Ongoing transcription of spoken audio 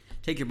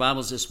Take your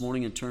Bibles this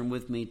morning and turn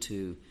with me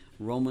to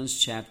Romans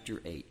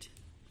chapter 8.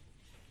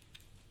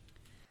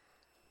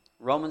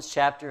 Romans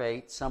chapter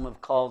 8, some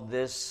have called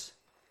this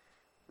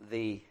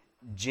the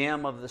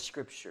gem of the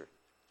Scripture.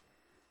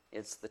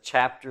 It's the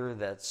chapter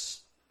that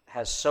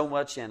has so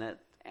much in it,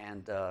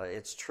 and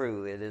it's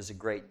true, it is a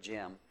great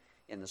gem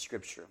in the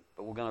Scripture.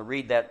 But we're going to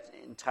read that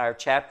entire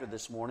chapter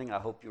this morning. I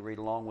hope you'll read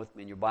along with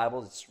me in your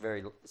Bible. It's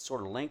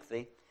sort of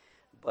lengthy,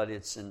 but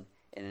it's an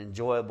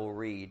enjoyable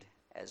read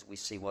as we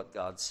see what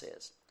God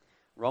says.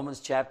 Romans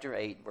chapter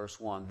 8, verse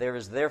 1. There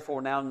is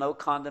therefore now no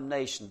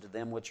condemnation to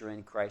them which are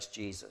in Christ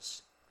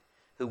Jesus,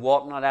 who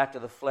walk not after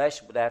the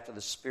flesh, but after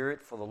the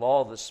Spirit. For the law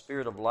of the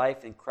Spirit of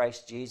life in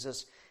Christ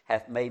Jesus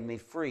hath made me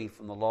free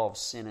from the law of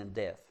sin and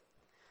death.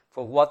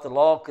 For what the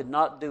law could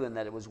not do, in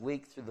that it was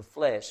weak through the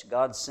flesh,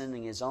 God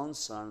sending His own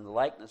Son in the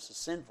likeness of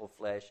sinful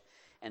flesh,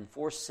 and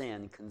for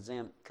sin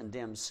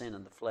condemned sin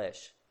in the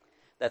flesh,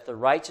 that the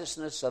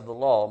righteousness of the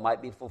law might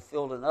be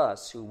fulfilled in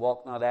us, who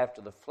walk not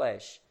after the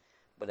flesh,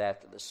 but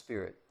after the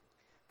Spirit.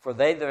 For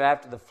they that are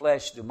after the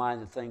flesh do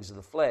mind the things of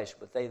the flesh,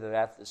 but they that are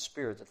after the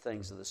Spirit the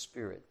things of the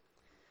Spirit.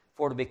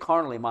 For to be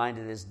carnally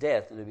minded is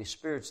death, and to be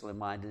spiritually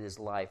minded is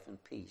life and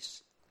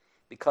peace.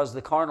 Because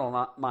the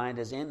carnal mind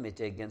is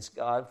enmity against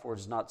God, for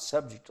it is not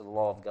subject to the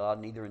law of God,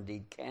 neither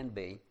indeed can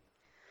be.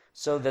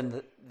 So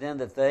then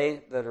that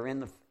they that are in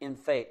the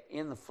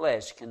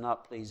flesh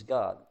cannot please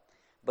God.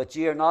 But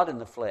ye are not in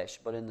the flesh,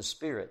 but in the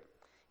Spirit,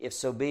 if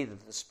so be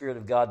that the Spirit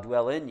of God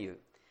dwell in you.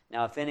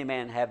 Now if any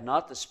man have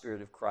not the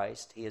Spirit of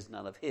Christ, he is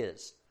none of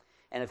his.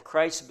 And if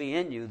Christ be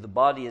in you, the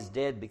body is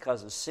dead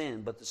because of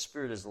sin, but the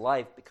Spirit is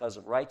life because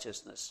of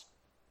righteousness.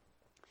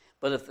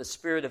 But if the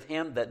Spirit of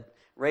him that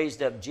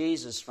raised up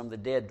Jesus from the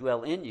dead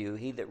dwell in you,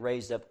 he that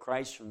raised up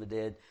Christ from the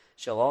dead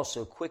shall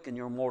also quicken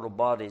your mortal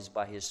bodies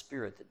by his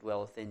Spirit that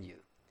dwelleth in you.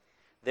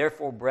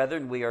 Therefore,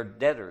 brethren, we are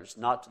debtors,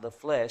 not to the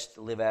flesh,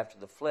 to live after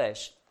the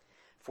flesh.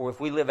 For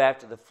if we live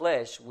after the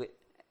flesh,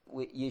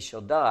 ye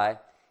shall die.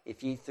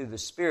 If ye through the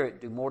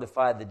Spirit do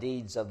mortify the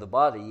deeds of the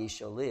body, ye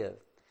shall live.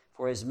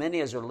 For as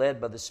many as are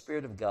led by the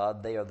Spirit of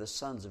God, they are the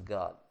sons of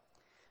God.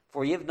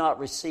 For ye have not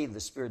received the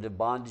spirit of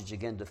bondage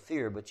again to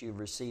fear, but ye have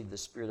received the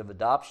Spirit of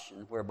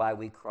adoption, whereby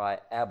we cry,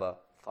 Abba,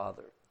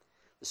 Father.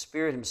 The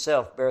Spirit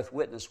himself beareth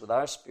witness with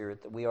our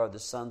spirit that we are the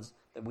sons,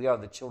 that we are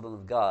the children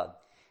of God.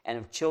 And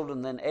if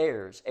children, then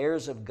heirs,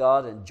 heirs of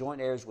God, and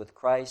joint heirs with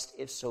Christ,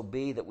 if so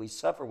be that we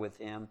suffer with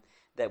him,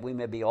 that we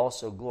may be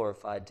also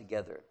glorified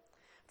together.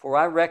 For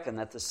I reckon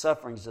that the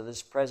sufferings of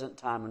this present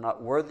time are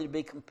not worthy to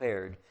be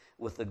compared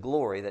with the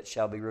glory that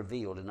shall be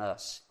revealed in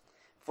us.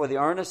 For the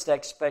earnest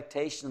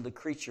expectation of the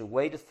creature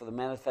waiteth for the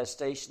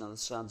manifestation of the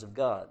sons of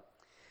God.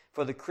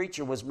 For the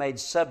creature was made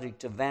subject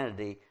to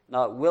vanity,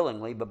 not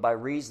willingly, but by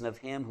reason of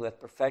him who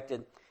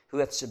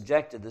hath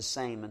subjected the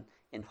same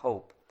in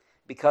hope.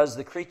 Because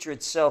the creature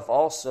itself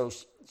also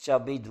shall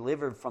be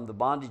delivered from the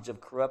bondage of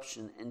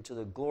corruption into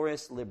the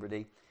glorious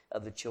liberty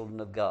of the children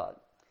of God.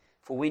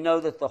 For we know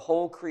that the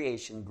whole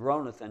creation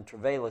groaneth and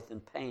travaileth in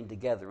pain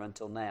together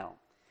until now.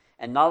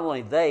 And not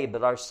only they,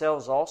 but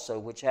ourselves also,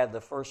 which have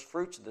the first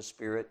fruits of the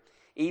Spirit,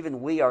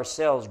 even we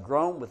ourselves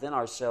groan within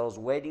ourselves,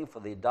 waiting for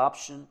the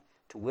adoption,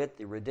 to wit,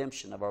 the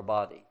redemption of our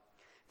body.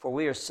 For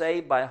we are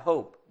saved by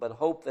hope, but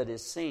hope that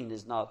is seen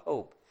is not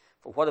hope.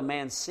 For what a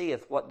man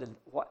seeth, why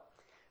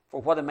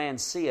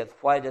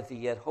doth he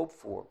yet hope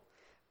for?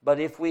 But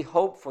if we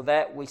hope for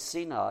that we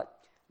see not,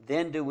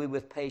 then do we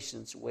with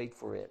patience wait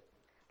for it.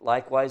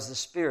 Likewise the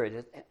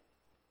Spirit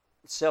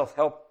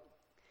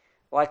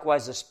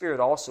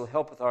also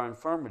helpeth our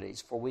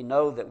infirmities, for we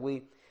know that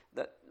we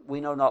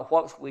know not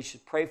what we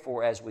should pray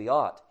for as we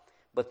ought,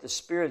 but the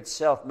Spirit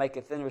itself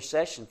maketh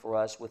intercession for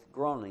us with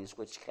groanings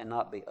which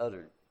cannot be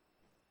uttered.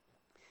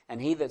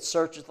 And he that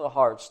searcheth the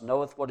hearts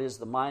knoweth what is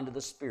the mind of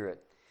the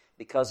Spirit,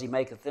 because he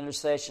maketh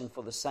intercession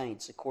for the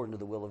saints according to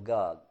the will of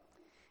God.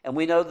 And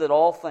we know that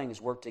all things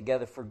work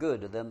together for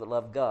good to them that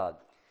love God,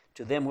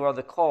 to them who are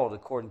the called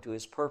according to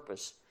his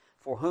purpose.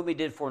 For whom he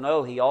did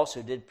foreknow, he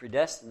also did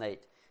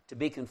predestinate to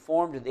be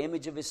conformed to the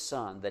image of his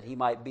Son, that he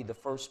might be the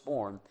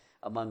firstborn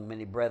among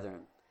many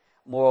brethren.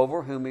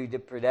 Moreover, whom he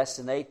did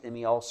predestinate, them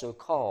he also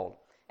called.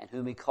 And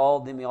whom he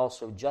called, them he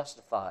also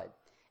justified.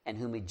 And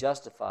whom he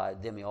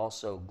justified, them he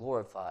also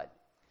glorified.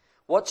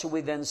 What shall we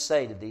then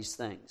say to these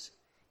things?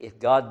 If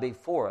God be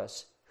for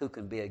us, who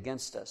can be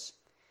against us?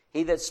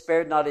 He that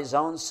spared not his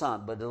own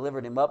Son, but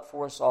delivered him up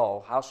for us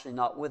all, how shall he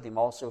not with him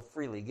also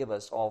freely give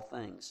us all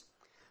things?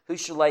 Who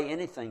shall lay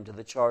anything to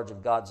the charge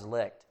of God's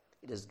elect?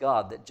 It is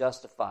God that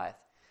justifieth.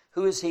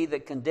 Who is he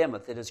that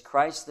condemneth? It is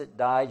Christ that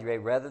died, yea,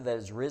 rather that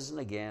is risen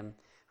again,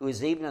 who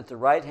is even at the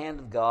right hand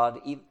of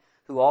God,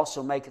 who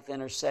also maketh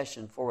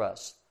intercession for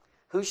us.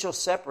 Who shall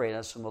separate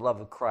us from the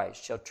love of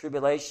Christ? Shall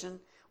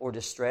tribulation, or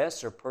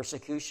distress, or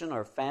persecution,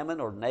 or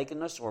famine, or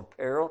nakedness, or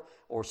peril,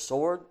 or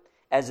sword?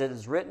 As it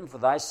is written, for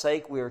thy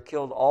sake we are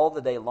killed all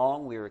the day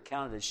long, we are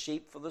accounted as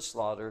sheep for the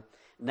slaughter.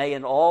 Nay,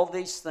 in all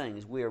these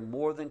things we are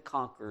more than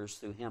conquerors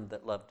through him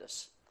that loved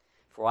us.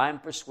 For I am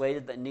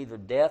persuaded that neither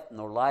death,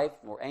 nor life,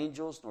 nor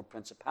angels, nor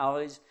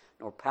principalities,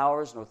 nor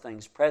powers, nor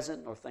things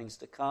present, nor things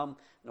to come,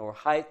 nor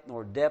height,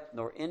 nor depth,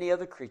 nor any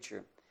other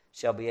creature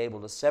shall be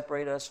able to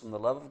separate us from the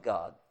love of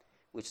God,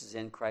 which is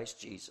in Christ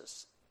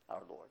Jesus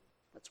our Lord.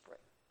 Let's pray.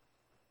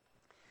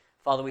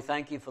 Father, we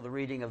thank you for the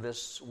reading of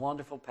this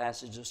wonderful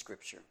passage of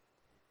Scripture.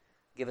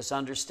 Give us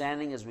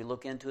understanding as we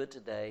look into it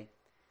today,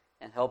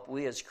 and help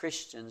we as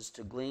Christians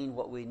to glean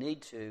what we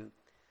need to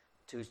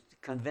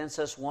convince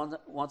us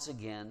once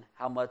again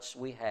how much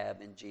we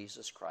have in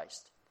Jesus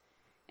Christ.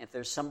 And if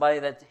there's somebody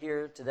that's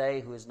here today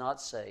who is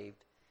not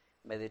saved,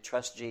 may they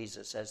trust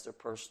Jesus as their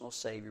personal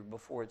Savior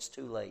before it's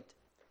too late.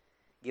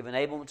 Give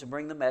enablement to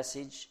bring the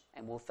message,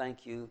 and we'll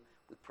thank you.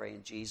 We pray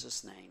in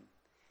Jesus' name.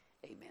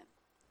 Amen.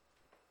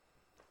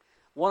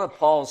 One of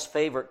Paul's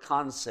favorite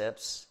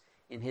concepts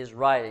in his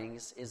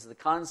writings is the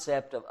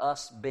concept of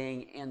us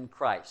being in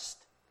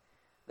Christ.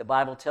 The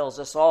Bible tells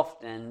us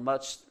often,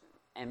 much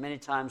and many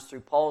times through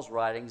Paul's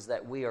writings,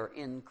 that we are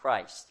in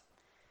Christ.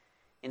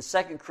 In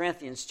 2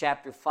 Corinthians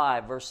chapter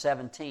 5, verse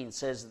 17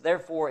 says,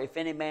 Therefore, if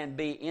any man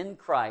be in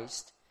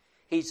Christ,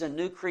 he's a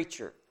new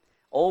creature.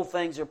 Old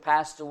things are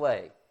passed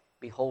away.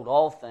 Behold,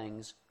 all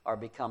things are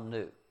become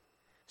new.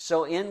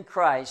 So in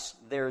Christ,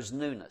 there's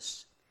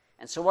newness.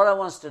 And so what I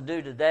want us to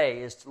do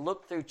today is to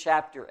look through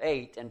chapter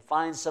 8 and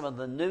find some of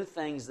the new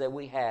things that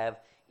we have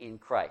in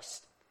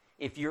Christ.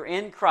 If you're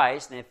in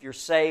Christ, and if you're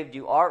saved,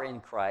 you are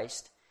in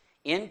Christ.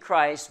 In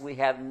Christ, we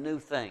have new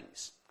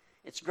things.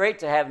 It's great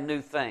to have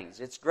new things.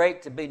 It's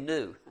great to be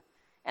new.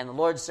 And the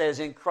Lord says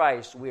in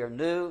Christ we are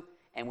new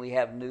and we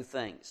have new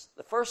things.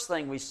 The first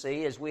thing we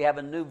see is we have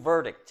a new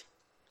verdict.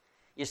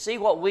 You see,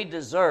 what we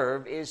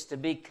deserve is to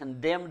be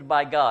condemned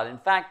by God. In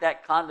fact,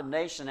 that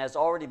condemnation has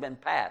already been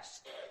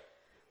passed.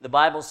 The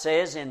Bible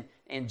says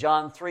in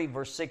John 3,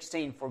 verse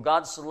 16, For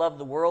God so loved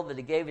the world that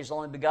He gave His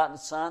only begotten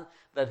Son,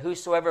 that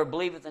whosoever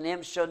believeth in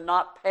Him should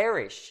not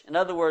perish. In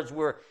other words,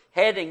 we're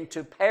heading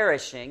to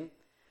perishing,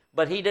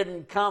 but He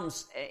didn't come.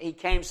 He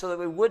came so that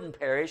we wouldn't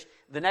perish.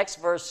 The next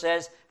verse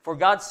says, For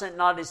God sent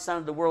not His Son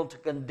into the world to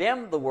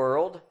condemn the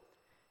world.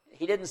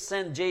 He didn't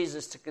send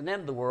Jesus to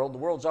condemn the world. The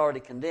world's already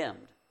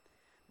condemned.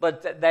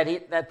 But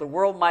that the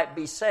world might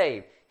be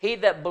saved. He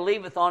that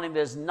believeth on Him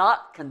is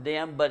not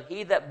condemned, but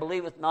he that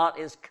believeth not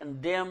is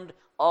condemned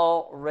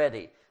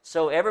already.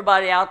 So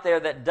everybody out there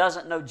that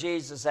doesn't know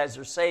Jesus as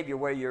their Savior,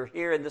 where you're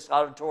here in this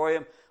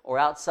auditorium or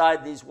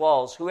outside these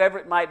walls, whoever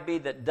it might be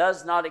that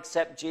does not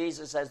accept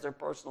Jesus as their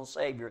personal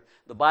Savior,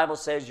 the Bible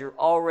says you're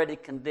already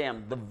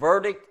condemned. The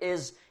verdict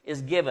is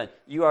given.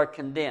 You are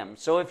condemned.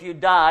 So if you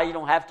die, you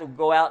don't have to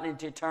go out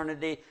into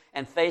eternity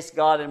and face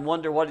God and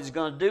wonder what He's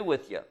going to do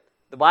with you.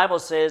 The Bible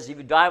says if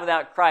you die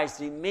without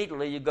Christ,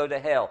 immediately you go to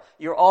hell.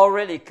 You're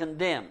already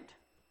condemned.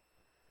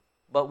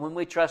 But when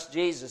we trust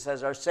Jesus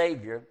as our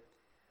Savior,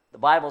 the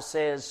Bible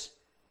says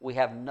we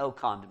have no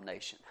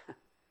condemnation.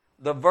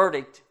 The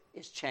verdict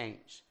is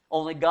changed.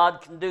 Only God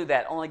can do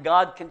that. Only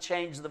God can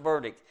change the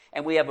verdict.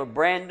 And we have a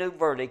brand new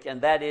verdict, and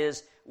that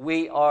is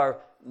we are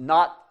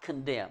not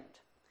condemned.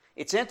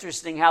 It's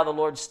interesting how the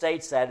Lord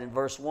states that in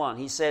verse 1.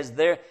 He says,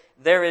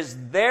 there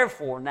is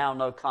therefore now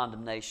no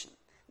condemnation.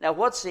 Now,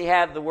 what's he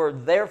have the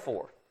word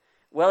therefore?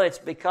 Well, it's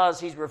because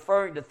he's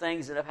referring to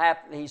things that have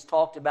happened, he's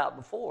talked about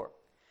before.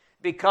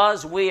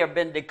 Because we have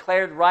been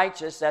declared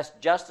righteous, that's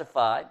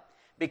justified.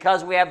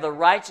 Because we have the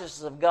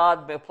righteousness of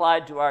God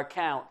applied to our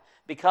account.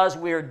 Because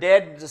we are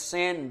dead to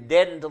sin, and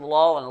dead unto the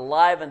law, and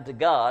alive unto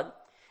God.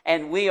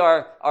 And we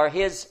are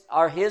His.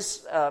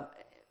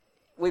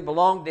 We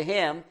belong to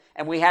Him,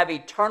 and we have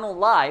eternal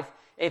life.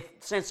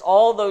 Since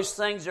all those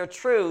things are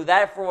true,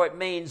 therefore it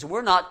means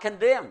we're not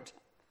condemned.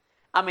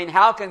 I mean,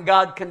 how can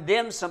God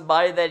condemn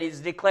somebody that He's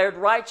declared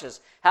righteous?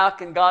 How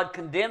can God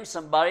condemn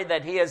somebody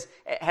that He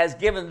has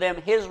given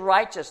them His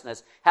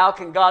righteousness? How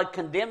can God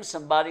condemn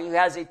somebody who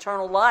has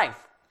eternal life?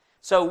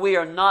 So we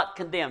are not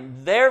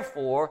condemned.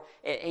 Therefore,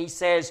 he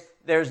says,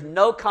 there's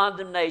no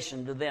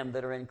condemnation to them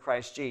that are in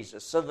Christ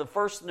Jesus. So the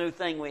first new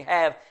thing we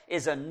have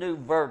is a new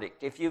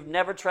verdict. If you've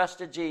never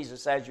trusted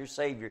Jesus as your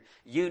Savior,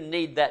 you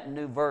need that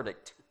new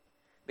verdict.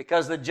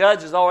 Because the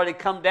judge has already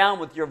come down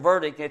with your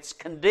verdict. It's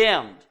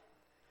condemned.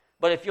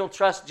 But if you'll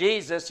trust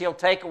Jesus, He'll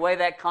take away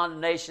that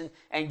condemnation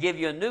and give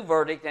you a new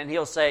verdict, and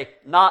He'll say,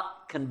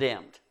 not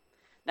condemned.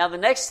 Now the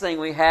next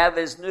thing we have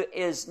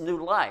is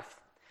new life.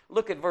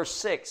 Look at verse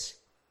 6.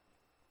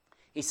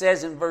 He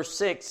says in verse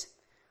 6,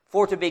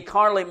 For to be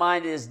carnally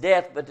minded is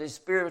death, but to be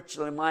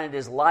spiritually minded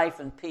is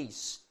life and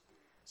peace.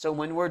 So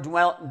when we're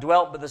dwelt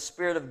by the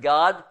Spirit of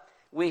God,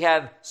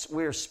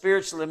 we're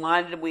spiritually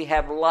minded and we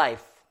have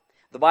life.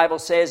 The Bible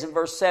says in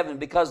verse 7,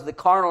 Because the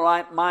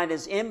carnal mind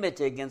is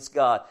enmity against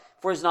God,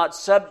 for it is not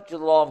subject to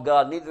the law of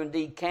God, neither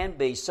indeed can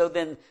be. So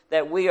then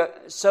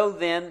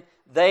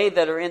they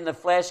that are in the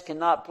flesh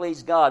cannot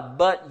please God.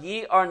 But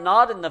ye are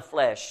not in the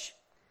flesh,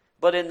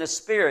 but in the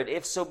Spirit,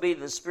 if so be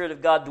the Spirit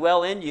of God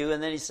dwell in you.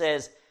 And then he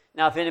says,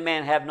 Now if any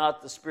man have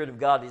not the Spirit of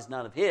God, he is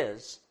none of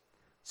his.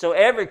 So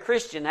every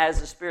Christian has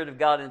the Spirit of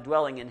God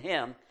indwelling in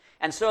him.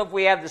 And so if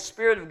we have the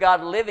Spirit of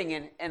God living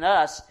in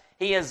us,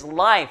 He is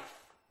life.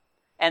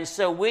 And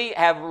so we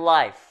have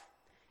life.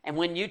 And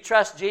when you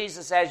trust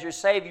Jesus as your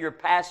Savior, you're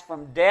passed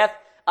from death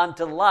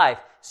unto life.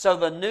 So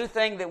the new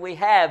thing that we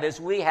have is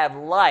we have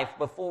life.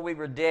 Before we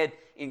were dead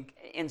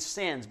in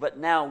sins, but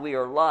now we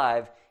are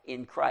alive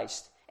in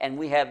Christ. And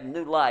we have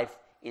new life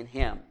in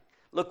Him.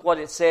 Look what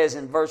it says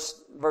in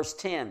verse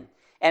 10.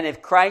 And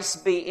if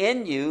Christ be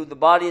in you, the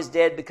body is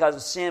dead because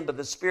of sin, but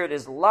the Spirit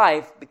is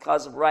life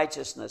because of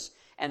righteousness.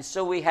 And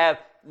so we have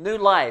new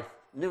life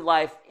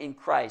in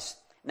Christ.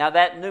 Now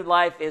that new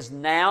life is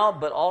now,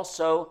 but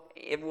also,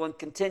 everyone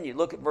continue.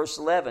 Look at verse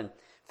 11.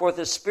 For if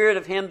the Spirit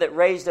of Him that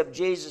raised up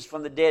Jesus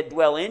from the dead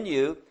dwell in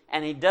you,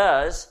 and He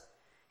does,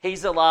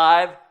 He's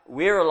alive,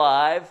 we're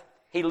alive,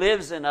 He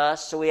lives in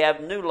us, so we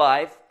have new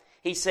life.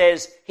 He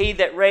says, He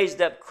that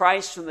raised up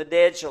Christ from the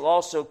dead shall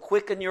also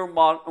quicken your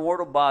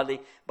mortal body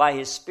by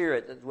His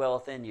Spirit that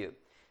dwelleth in you.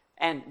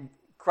 And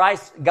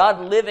Christ,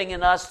 God living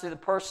in us through the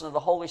person of the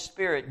Holy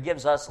Spirit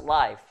gives us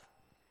life.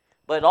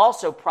 But it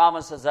also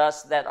promises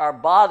us that our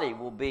body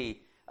will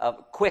be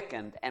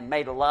quickened and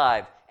made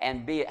alive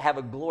and have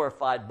a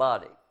glorified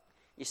body.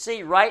 You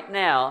see, right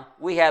now,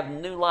 we have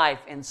new life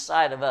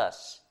inside of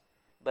us.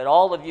 But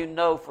all of you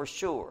know for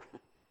sure,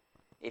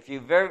 if you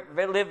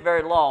live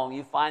very long,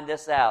 you find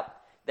this out,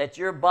 that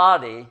your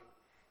body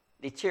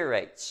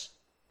deteriorates.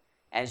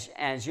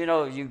 As you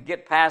know, you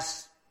get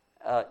past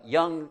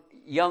young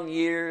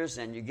years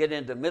and you get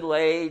into middle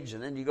age,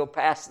 and then you go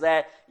past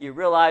that, you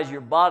realize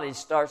your body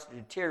starts to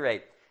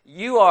deteriorate.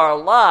 You are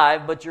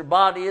alive, but your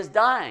body is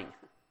dying.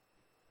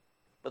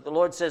 But the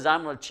Lord says,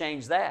 I'm going to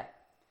change that.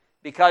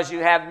 Because you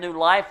have new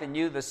life in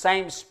you, the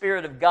same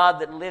Spirit of God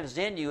that lives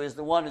in you is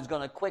the one who's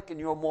going to quicken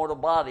your mortal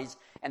bodies.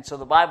 And so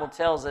the Bible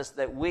tells us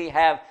that we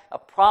have a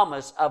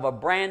promise of a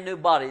brand new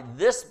body.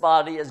 This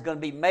body is going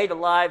to be made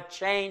alive,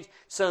 changed,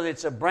 so that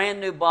it's a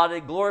brand new body,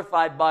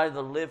 glorified body that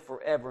will live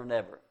forever and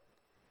ever.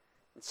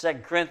 In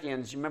 2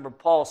 Corinthians, you remember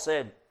Paul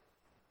said,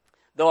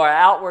 though our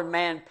outward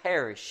man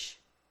perish,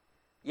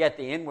 yet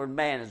the inward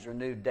man is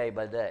renewed day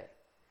by day.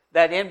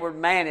 That inward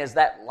man is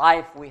that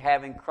life we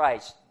have in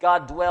Christ.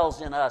 God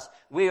dwells in us.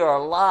 We are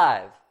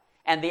alive.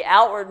 And the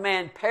outward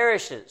man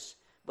perishes.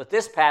 But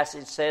this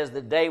passage says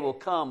the day will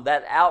come,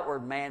 that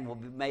outward man will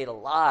be made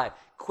alive,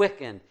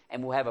 quickened,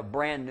 and will have a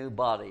brand new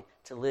body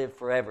to live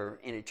forever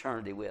in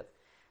eternity with.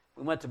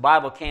 We went to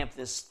Bible camp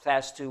this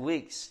past 2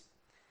 weeks.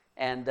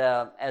 And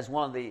as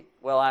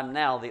I'm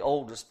now the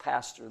oldest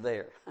pastor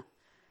there.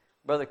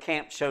 Brother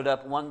Camp showed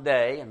up one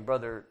day, and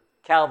Brother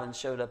Calvin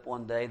showed up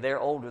one day. They're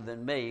older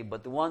than me,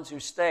 but the ones who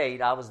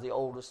stayed, I was the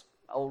oldest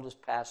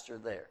pastor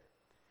there.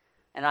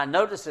 And I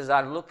noticed as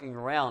I'm looking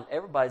around,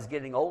 everybody's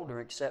getting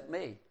older except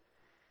me.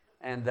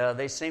 And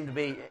they seem to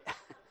be,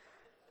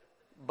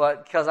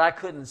 but because I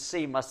couldn't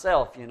see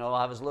myself,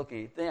 I was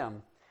looking at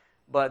them.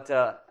 But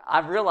I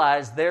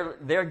realized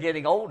they're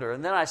getting older.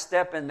 And then I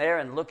step in there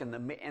and look in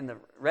the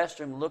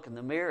restroom, look in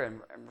the mirror,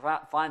 and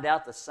find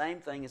out the same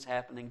thing is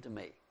happening to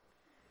me.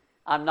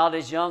 I'm not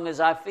as young as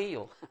I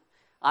feel.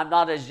 I'm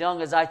not as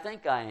young as I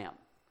think I am.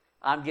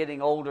 I'm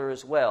getting older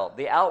as well.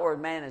 The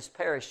outward man is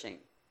perishing,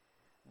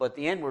 but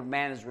the inward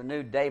man is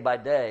renewed day by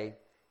day.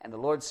 And the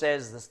Lord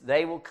says this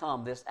day will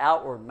come, this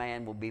outward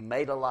man will be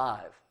made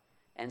alive.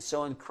 And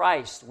so in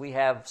Christ we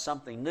have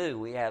something new.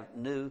 We have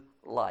new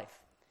life.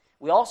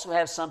 We also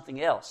have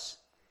something else,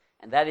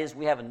 and that is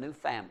we have a new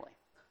family.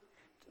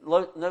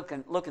 Look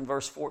in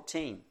verse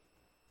 14.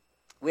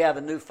 We have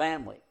a new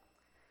family.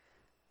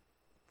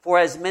 For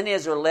as many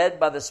as are led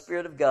by the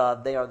Spirit of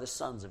God, they are the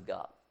sons of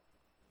God.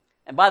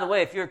 And by the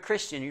way, if you're a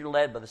Christian, you're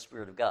led by the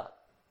Spirit of God.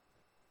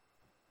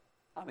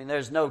 I mean,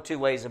 there's no two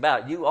ways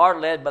about it. You are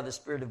led by the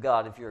Spirit of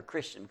God if you're a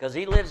Christian, because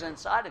He lives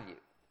inside of you.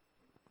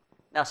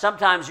 Now,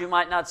 sometimes you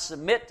might not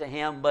submit to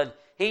Him, but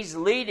He's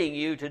leading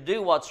you to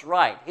do what's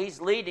right.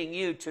 He's leading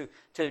you to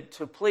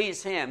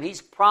please Him.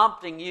 He's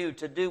prompting you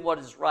to do what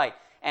is right.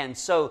 And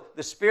so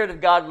the Spirit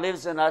of God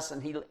lives in us,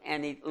 and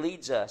He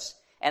leads us.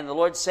 And the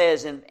Lord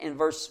says in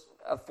verse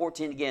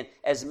 14 again,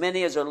 as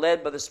many as are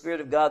led by the Spirit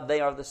of God,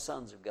 they are the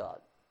sons of God.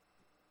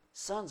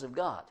 Sons of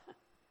God.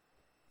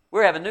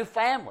 We have a new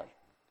family.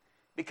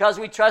 Because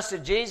we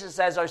trusted Jesus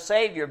as our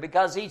Savior,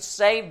 because He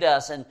saved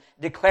us and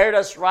declared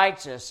us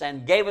righteous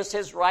and gave us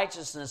His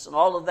righteousness and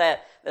all of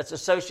that's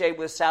associated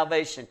with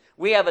salvation.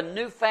 We have a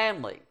new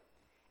family,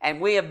 and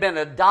we have been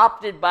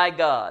adopted by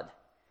God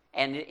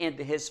and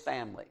into His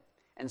family.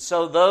 And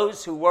so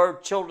those who were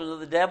children of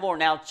the devil are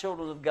now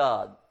children of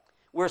God.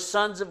 We're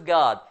sons of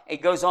God.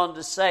 It goes on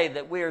to say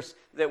that we're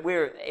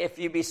if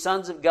you be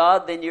sons of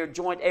God, then you're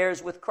joint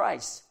heirs with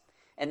Christ.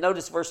 And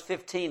notice verse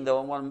 15, though,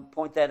 I want to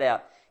point that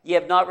out. Ye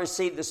have not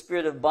received the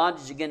spirit of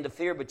bondage again to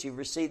fear, but you've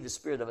received the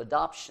spirit of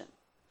adoption.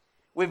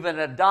 We've been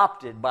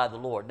adopted by the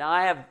Lord. Now,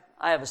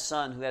 I have a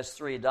son who has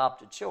 3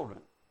 adopted children.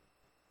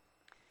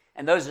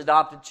 And those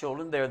adopted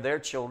children, they're their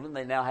children.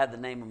 They now have the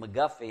name of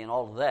McGuffey and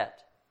all of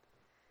that.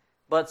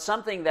 But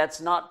something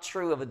that's not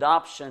true of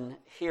adoption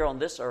here on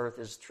this earth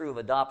is true of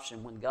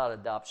adoption when God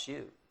adopts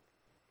you.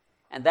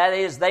 And that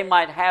is, they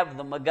might have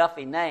the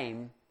McGuffey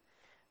name,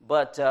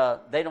 but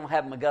they don't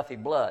have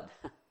McGuffey blood.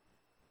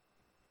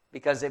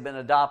 because they've been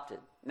adopted.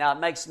 Now, it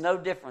makes no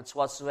difference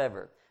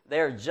whatsoever.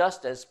 They're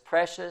just as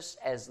precious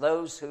as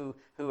those who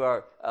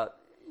are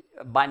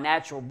by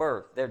natural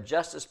birth. They're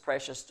just as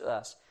precious to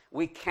us.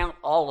 We count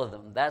all of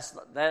them.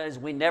 That is,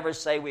 we never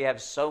say we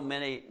have so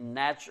many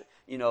natural,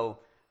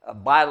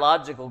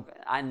 biological.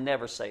 I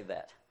never say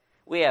that.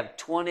 We have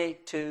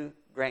 22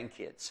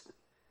 grandkids,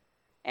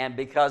 and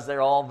because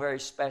they're all very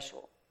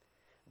special.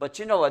 But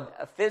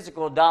a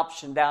physical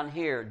adoption down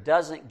here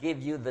doesn't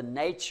give you the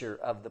nature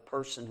of the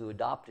person who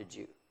adopted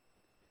you.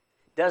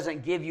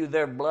 Doesn't give you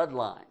their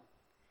bloodline,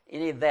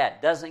 any of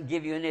that. Doesn't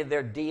give you any of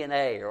their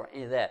DNA or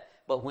any of that.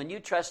 But when you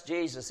trust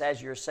Jesus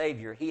as your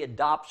Savior, He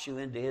adopts you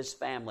into His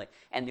family.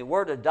 And the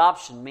word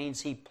adoption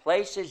means He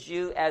places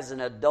you as an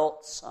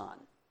adult son.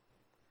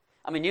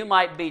 I mean, you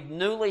might be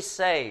newly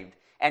saved,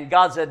 and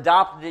God's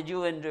adopted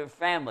you into a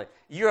family.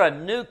 You're a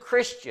new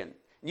Christian.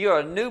 You're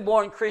a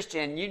newborn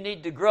Christian. You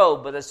need to grow.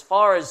 But as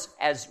far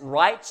as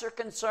rights are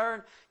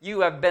concerned, you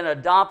have been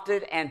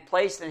adopted and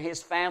placed in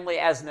His family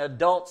as an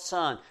adult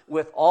son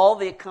with all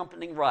the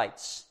accompanying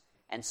rights.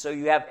 And so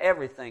you have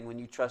everything when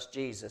you trust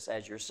Jesus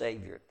as your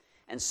Savior.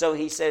 And so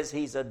He says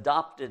He's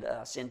adopted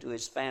us into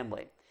His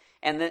family.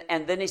 And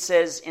then He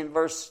says in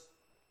verse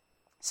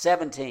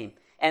 17,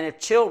 and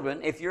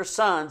if you're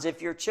sons,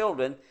 if you're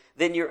children,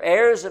 then you're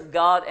heirs of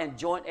God and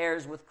joint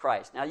heirs with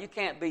Christ. Now, you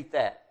can't beat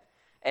that.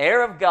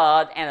 Heir of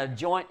God and a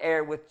joint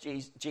heir with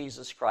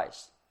Jesus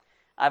Christ.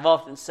 I've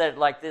often said it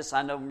like this.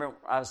 Remember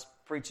I was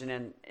preaching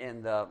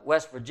in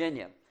West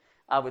Virginia.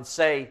 I would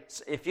say,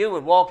 if you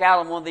would walk out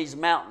on one of these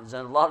mountains,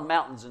 and a lot of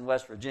mountains in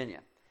West Virginia,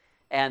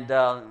 and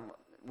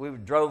we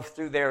drove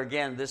through there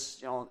again,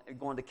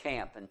 going to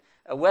camp. And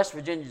West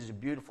Virginia is a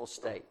beautiful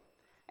state,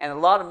 and a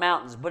lot of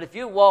mountains. But if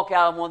you walk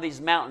out on one of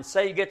these mountains,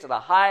 say you get to the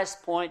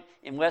highest point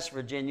in West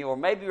Virginia, or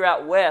maybe you're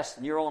out west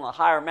and you're on a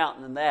higher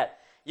mountain than that,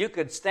 you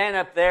could stand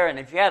up there, and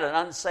if you had an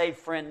unsaved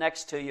friend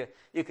next to you,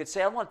 you could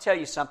say, I want to tell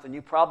you something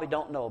you probably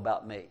don't know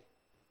about me.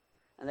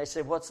 And they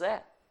say, what's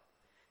that?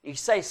 You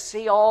say,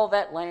 see all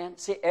that land?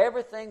 See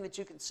everything that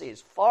you can see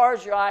as far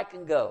as your eye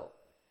can go.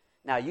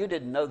 Now, you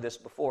didn't know this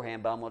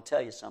beforehand, but I'm going to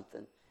tell you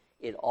something.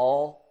 It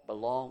all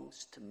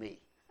belongs to me.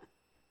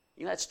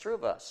 That's true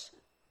of us.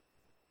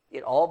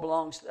 It all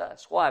belongs to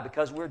us. Why?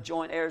 Because we're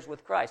joint heirs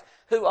with Christ.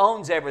 Who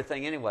owns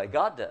everything anyway?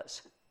 God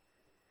does.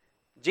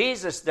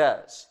 Jesus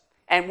does.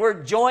 And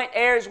we're joint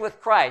heirs with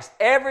Christ.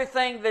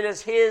 Everything that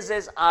is His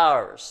is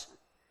ours.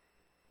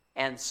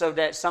 And so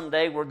that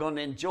someday we're going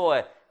to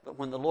enjoy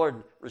when the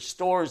Lord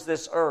restores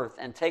this earth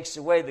and takes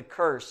away the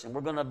curse, and we're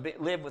going to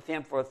live with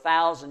Him for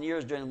 1,000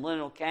 years during the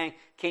millennial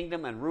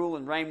kingdom and rule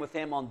and reign with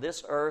Him on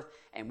this earth,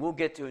 and we'll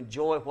get to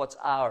enjoy what's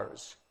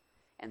ours.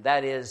 And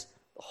that is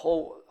the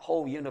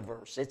whole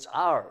universe. It's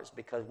ours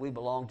because we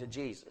belong to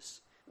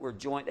Jesus. We're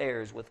joint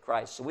heirs with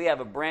Christ. So we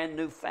have a brand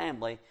new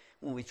family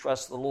when we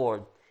trust the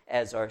Lord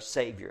as our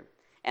Savior.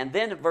 And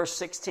then verse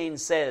 16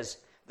 says,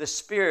 the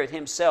Spirit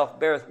Himself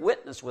beareth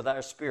witness with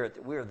our spirit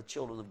that we are the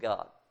children of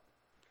God.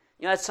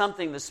 That's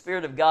something the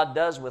Spirit of God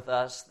does with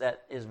us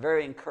that is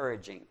very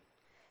encouraging.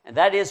 And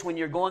that is when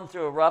you're going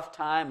through a rough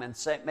time and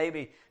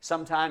maybe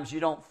sometimes you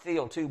don't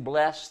feel too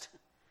blessed.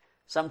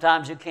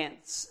 Sometimes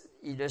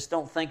you just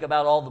don't think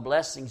about all the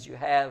blessings you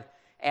have,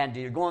 and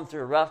you're going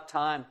through a rough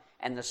time,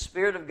 and the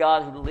Spirit of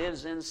God who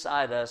lives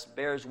inside us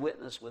bears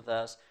witness with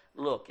us.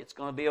 Look, it's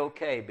going to be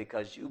okay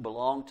because you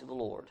belong to the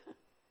Lord.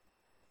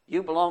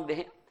 You belong to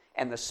Him.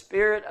 And the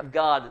Spirit of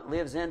God that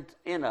lives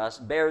in us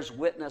bears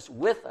witness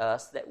with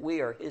us that we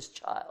are His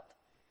child.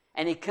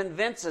 And He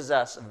convinces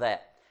us of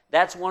that.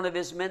 That's one of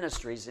His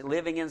ministries,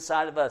 living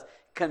inside of us,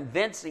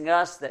 convincing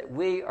us that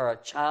we are a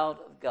child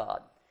of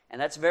God. And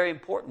that's very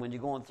important when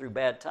you're going through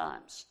bad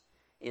times,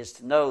 is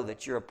to know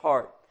that you're a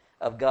part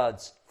of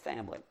God's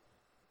family.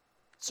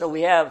 So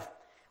we have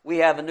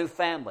a new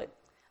family.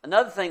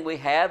 Another thing we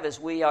have is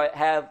we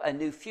have a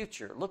new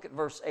future. Look at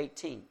verse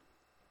 18.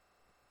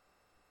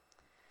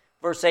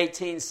 Verse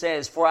 18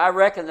 says, for I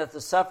reckon that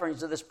the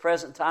sufferings of this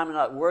present time are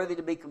not worthy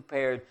to be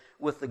compared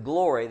with the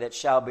glory that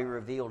shall be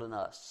revealed in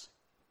us.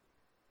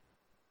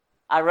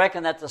 I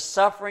reckon that the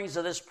sufferings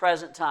of this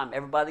present time,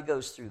 everybody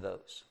goes through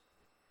those.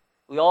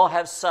 We all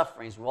have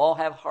sufferings. We all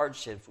have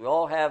hardships. We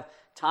all have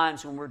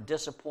times when we're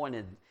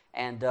disappointed.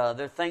 And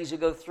there are things you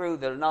go through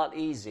that are not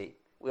easy.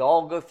 We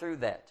all go through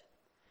that.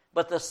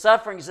 But the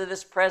sufferings of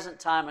this present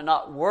time are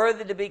not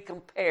worthy to be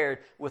compared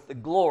with the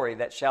glory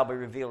that shall be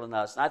revealed in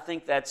us. And I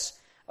think that's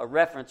a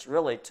reference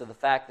really to the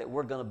fact that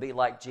we're going to be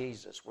like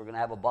Jesus. We're going to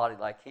have a body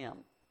like Him.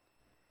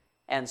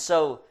 And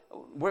so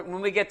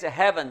when we get to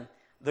heaven,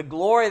 the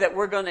glory that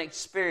we're going to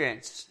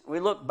experience, we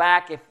look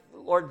back, if the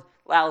Lord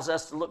allows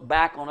us to look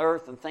back on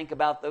earth and think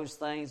about those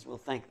things, we'll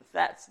think,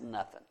 that's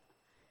nothing.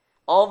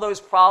 All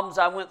those problems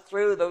I went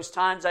through, those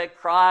times I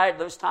cried,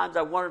 those times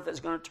I wondered if it's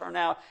going to turn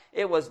out,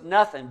 it was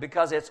nothing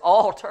because it's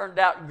all turned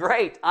out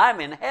great.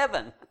 I'm in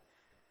heaven.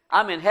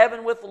 I'm in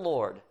heaven with the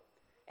Lord.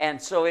 And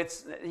so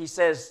he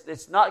says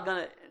it's not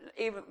going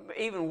to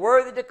even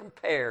worthy to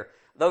compare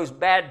those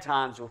bad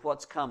times with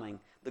what's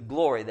coming, the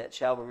glory that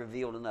shall be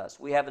revealed in us.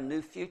 We have a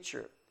new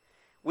future.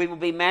 We will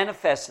be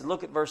manifested.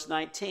 Look at verse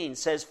 19. It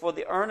says, for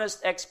the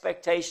earnest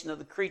expectation of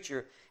the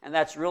creature, and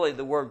that's really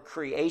the word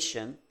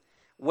creation,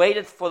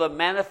 waiteth for the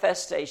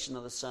manifestation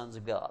of the sons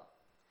of God.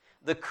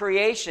 The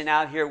creation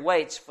out here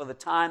waits for the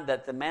time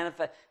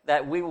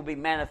that we will be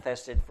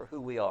manifested for who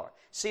we are.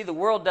 See, the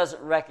world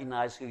doesn't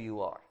recognize who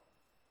you are.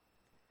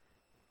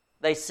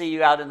 They see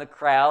you out in the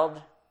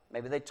crowd.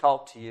 Maybe they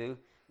talk to you.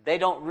 They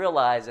don't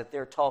realize that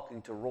they're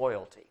talking to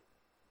royalty.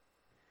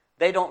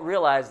 They don't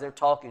realize they're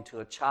talking to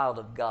a child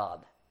of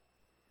God,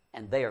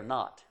 and they are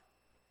not.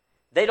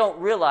 They don't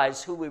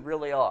realize who we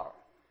really are,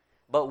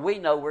 but we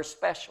know we're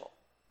special.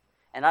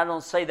 And I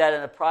don't say that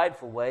in a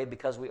prideful way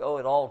because we owe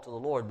it all to the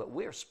Lord, but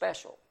we are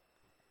special.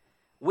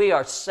 We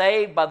are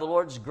saved by the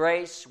Lord's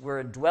grace. We're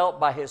indwelt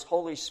by His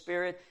Holy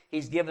Spirit.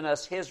 He's given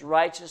us His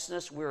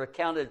righteousness. We're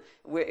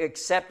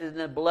accepted in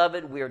the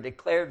beloved. We are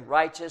declared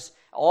righteous.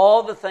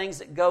 All the things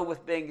that go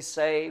with being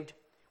saved.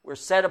 We're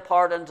set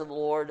apart unto the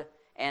Lord.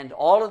 And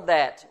all of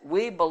that,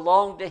 we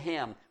belong to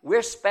Him.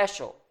 We're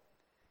special.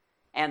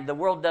 And the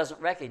world doesn't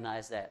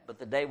recognize that, but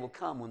the day will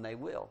come when they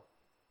will.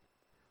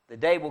 The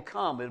day will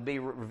come, it'll be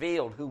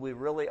revealed who we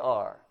really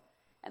are.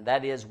 And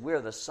that is, we're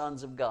the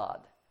sons of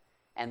God.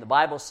 And the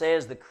Bible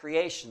says the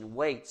creation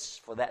waits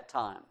for that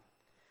time.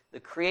 The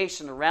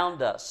creation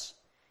around us,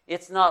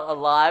 it's not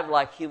alive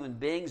like human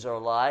beings are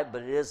alive,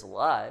 but it is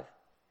alive.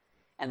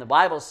 And the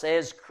Bible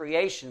says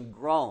creation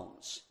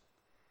groans.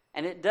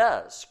 And it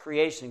does.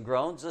 Creation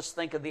groans. Let's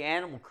think of the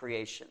animal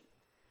creation.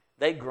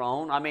 They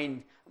groan. I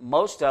mean,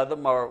 most of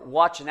them are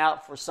watching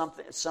out for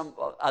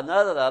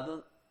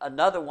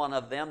another one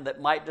of them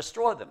that might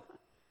destroy them.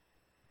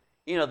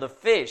 You know, the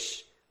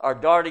fish are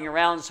darting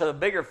around so the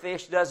bigger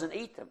fish doesn't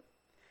eat them.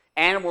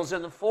 Animals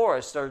in the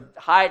forest are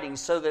hiding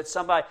so that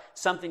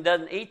something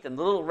doesn't eat them.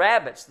 The little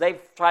rabbits, they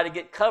try to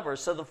get cover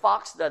so the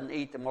fox doesn't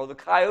eat them or the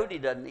coyote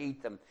doesn't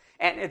eat them.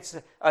 And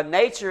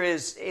nature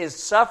is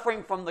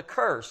suffering from the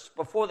curse.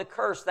 Before the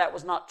curse, that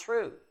was not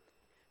true.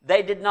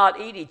 They did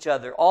not eat each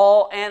other.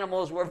 All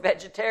animals were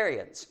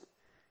vegetarians.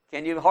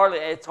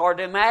 It's hard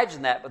to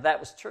imagine that, but that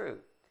was true.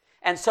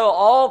 And so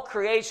all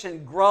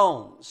creation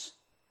groans.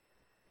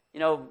 You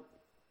know,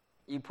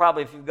 you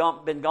probably, if you've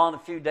been gone a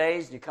few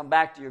days and you come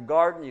back to your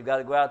garden, you've got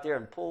to go out there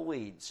and pull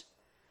weeds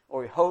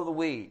or hoe the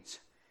weeds.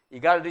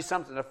 You've got to do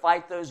something to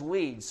fight those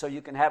weeds so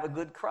you can have a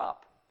good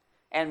crop.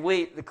 And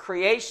the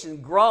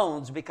creation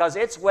groans because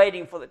it's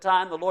waiting for the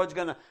time the Lord's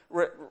going to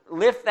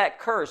lift that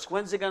curse.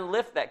 When's He going to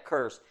lift that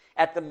curse?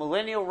 At the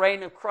millennial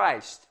reign of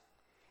Christ.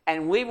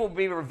 And we will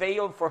be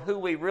revealed for who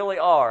we really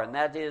are, and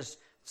that is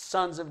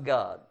sons of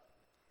God.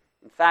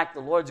 In fact, the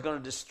Lord's going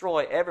to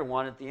destroy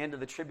everyone at the end of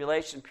the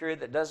tribulation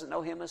period that doesn't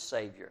know Him as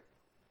Savior.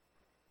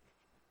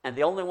 And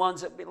the only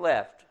ones that will be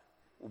left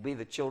will be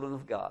the children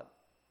of God.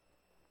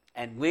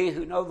 And we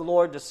who know the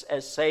Lord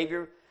as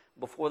Savior,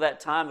 before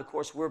that time, of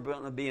course, we're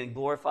going to be in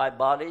glorified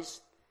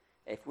bodies.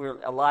 If we're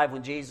alive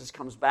when Jesus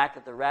comes back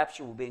at the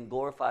rapture, we'll be in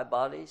glorified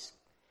bodies.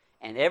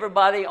 And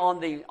everybody on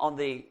the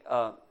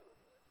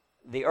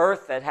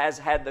earth that has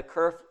had the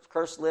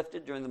curse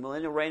lifted during the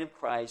millennial reign of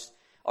Christ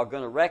are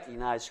going to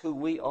recognize who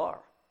we are.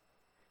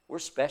 We're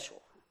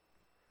special.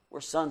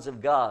 We're sons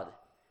of God,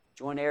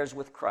 joint heirs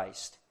with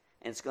Christ,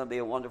 and it's going to be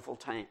a wonderful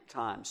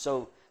time.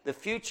 So the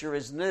future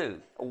is new,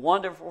 a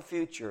wonderful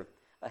future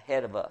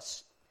ahead of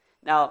us.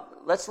 Now,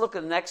 let's look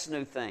at the next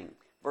new thing,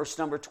 verse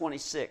number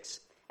 26,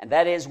 and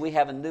that is we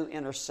have a new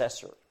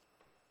intercessor.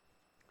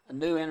 A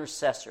new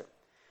intercessor.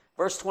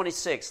 Verse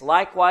 26,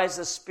 likewise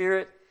the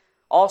Spirit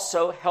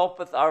also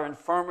helpeth our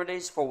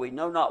infirmities, for we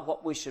know not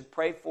what we should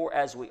pray for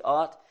as we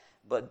ought,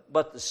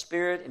 but the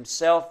Spirit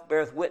Himself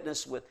beareth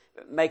witness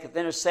maketh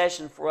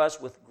intercession for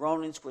us with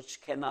groanings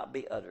which cannot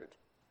be uttered.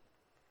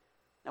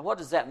 Now what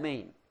does that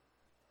mean?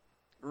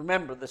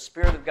 Remember, the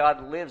Spirit of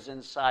God lives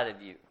inside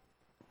of you.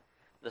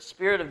 The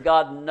Spirit of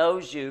God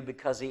knows you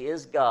because He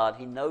is God.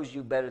 He knows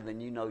you better than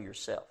you know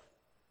yourself.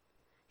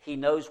 He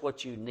knows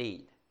what you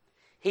need.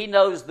 He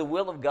knows the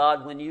will of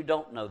God when you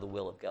don't know the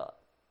will of God.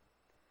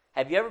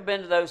 Have you ever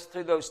been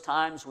through those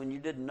times when you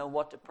didn't know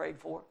what to pray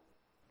for?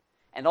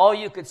 And all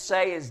you could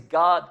say is,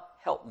 God,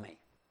 help me.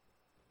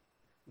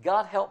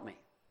 God, help me.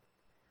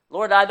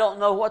 Lord, I don't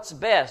know what's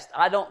best.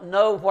 I don't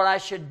know what I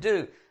should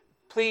do.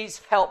 Please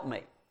help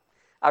me.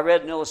 I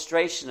read an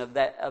illustration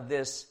of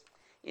this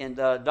in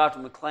Dr.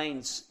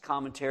 McLean's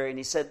commentary, and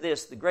he said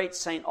this: the great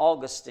St.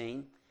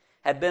 Augustine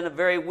had been a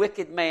very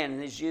wicked man in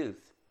his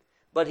youth,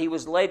 but he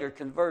was later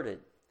converted.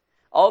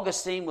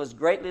 Augustine was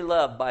greatly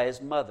loved by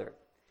his mother,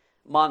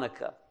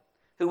 Monica,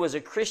 who was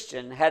a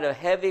Christian, had a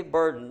heavy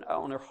burden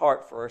on her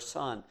heart for her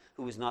son,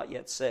 who was not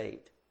yet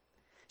saved.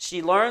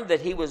 She learned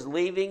that he was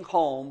leaving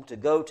home to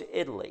go to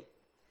Italy,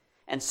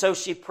 and so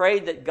she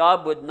prayed that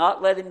God would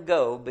not let him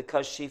go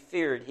because she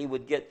feared he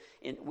would get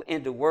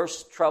into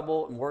worse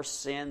trouble and worse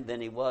sin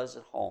than he was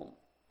at home.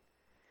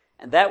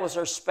 And that was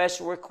her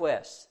special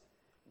request,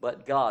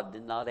 but God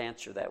did not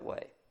answer that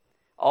way.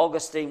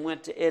 Augustine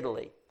went to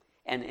Italy,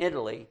 and in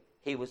Italy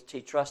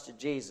he trusted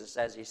Jesus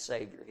as his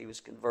Savior. He was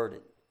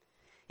converted.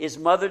 His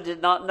mother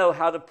did not know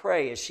how to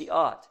pray as she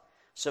ought,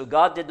 So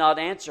God did not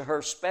answer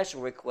her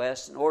special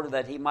request in order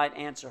that he might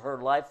answer her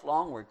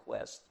lifelong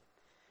request.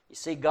 You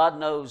see, God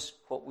knows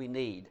what we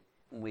need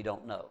when we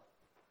don't know.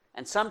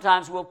 And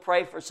sometimes we'll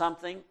pray for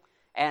something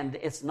and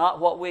it's not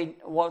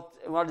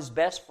what is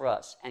best for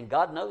us. And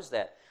God knows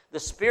that. The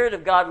Spirit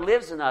of God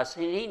lives in us,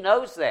 and he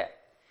knows that.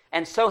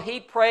 And so he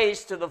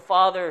prays to the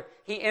Father.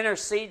 He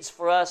intercedes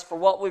for us for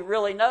what we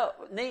really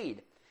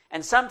need.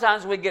 And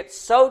sometimes we get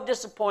so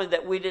disappointed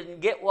that we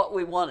didn't get what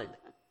we wanted.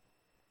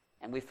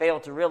 And we fail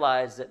to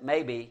realize that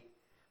maybe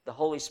the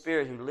Holy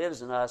Spirit who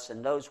lives in us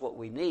and knows what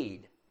we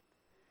need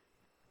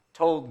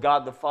told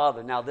God the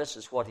Father, now this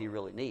is what he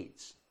really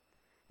needs.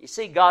 You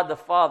see, God the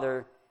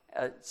Father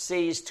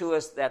sees to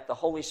us that the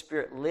Holy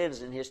Spirit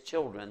lives in his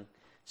children,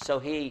 so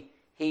he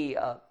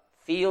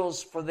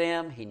feels for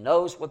them. He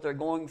knows what they're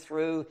going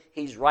through.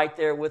 He's right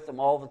there with them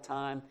all the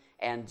time,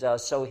 and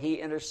so he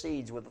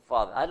intercedes with the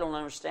Father. I don't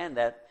understand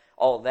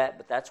all of that,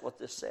 but that's what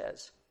this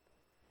says.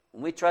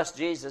 When we trust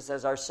Jesus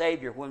as our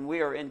Savior, when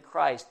we are in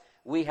Christ,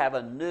 we have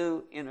a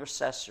new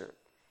intercessor,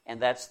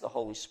 and that's the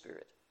Holy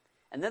Spirit.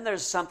 And then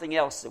there's something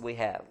else that we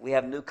have. We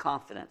have new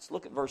confidence.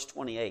 Look at verse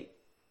 28.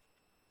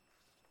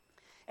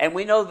 And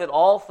we know that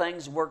all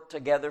things work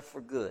together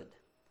for good,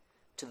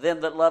 to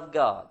them that love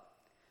God,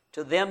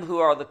 to them who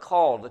are the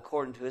called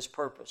according to his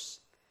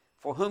purpose.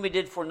 For whom he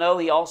did foreknow,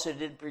 he also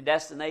did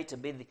predestinate to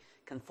be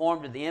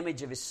conformed to the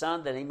image of his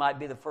Son, that he might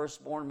be the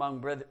firstborn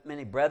among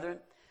many brethren.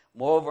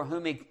 Moreover,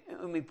 whom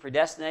he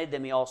predestinated,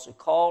 them he also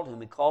called.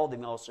 Whom he called, them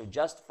he also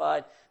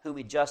justified. Whom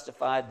he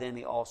justified, them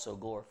he also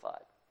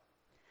glorified.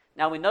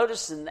 Now we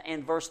notice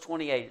in verse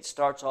 28, it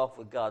starts off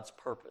with God's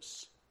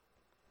purpose.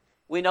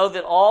 We know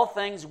that all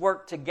things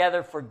work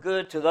together for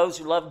good to those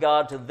who love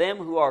God, to them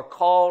who are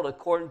called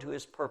according to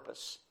his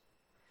purpose.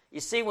 You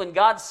see, when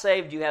God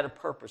saved you, he had a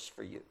purpose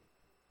for you.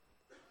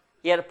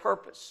 He had a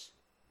purpose.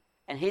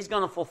 And he's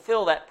going to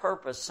fulfill that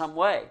purpose some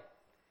way.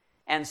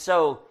 And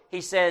so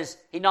he says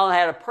he not only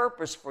had a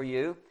purpose for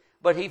you,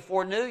 but he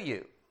foreknew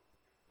you.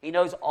 He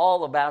knows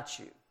all about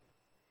you.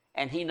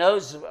 And he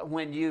knows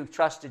when you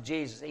trusted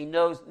Jesus. He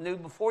knew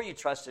before you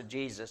trusted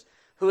Jesus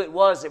who it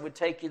was that would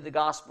take you to the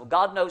gospel.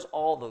 God knows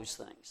all those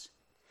things.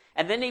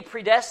 And then he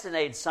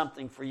predestinated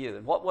something for you.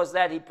 And what was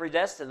that he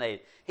predestinated?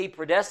 He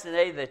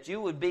predestinated that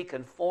you would be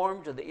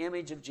conformed to the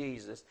image of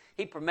Jesus.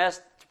 He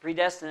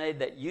predestinated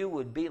that you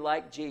would be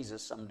like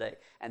Jesus someday.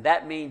 And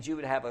that means you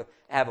would have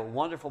a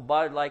wonderful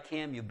body like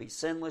him. You'd be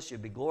sinless.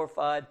 You'd be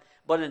glorified.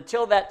 But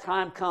until that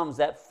time comes,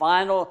 that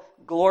final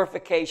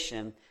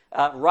glorification,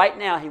 right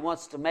now he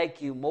wants to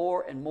make you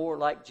more and more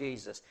like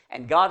Jesus.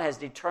 And God has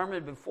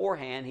determined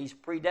beforehand, he's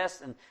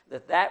predestined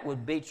that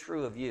would be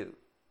true of you.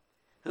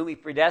 Whom he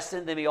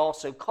predestined, them he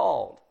also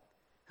called.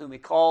 Whom he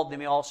called, them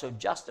he also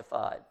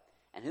justified.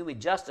 And whom he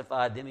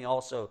justified, them he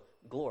also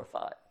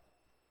glorified.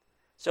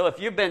 So if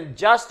you've been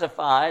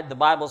justified, the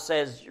Bible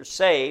says you're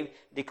saved,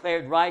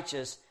 declared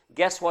righteous,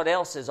 guess what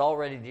else is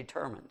already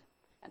determined?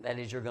 And that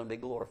is you're going to be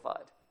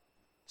glorified.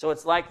 So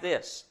it's like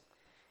this.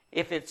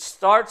 If it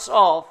starts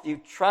off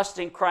you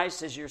trusting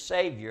Christ as your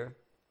Savior,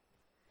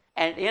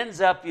 and it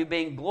ends up you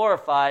being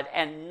glorified,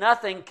 and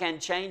nothing can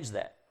change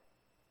that.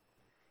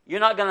 You're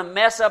not going to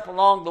mess up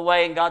along the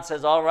way, and God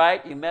says, all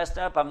right, you messed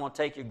up, I'm going to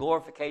take your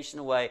glorification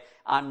away.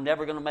 I'm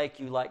never going to make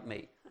you like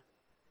me.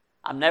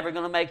 I'm never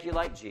going to make you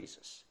like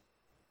Jesus.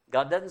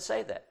 God doesn't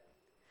say that.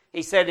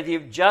 He said, if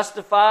you've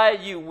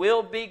justified, you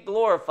will be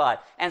glorified.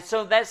 And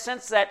so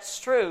since that's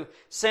true,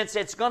 since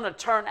it's going to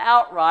turn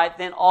out right,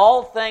 then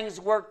all things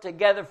work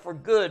together for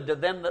good to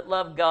them that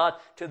love God,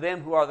 to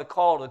them who are the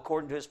called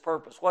according to his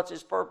purpose. What's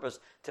his purpose?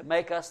 To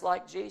make us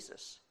like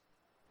Jesus.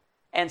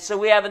 And so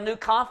we have a new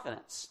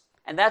confidence.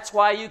 And that's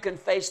why you can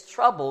face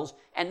troubles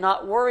and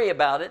not worry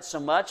about it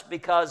so much,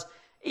 because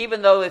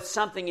even though it's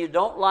something you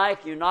don't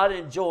like, you're not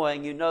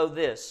enjoying, you know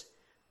this.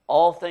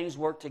 All things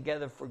work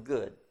together for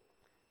good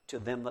to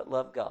them that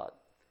love God,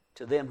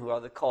 to them who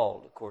are the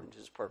called according to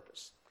his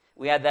purpose.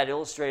 We had that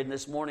illustrated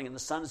this morning in the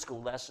Sunday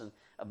school lesson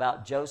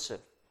about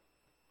Joseph.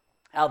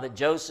 How that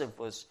Joseph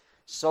was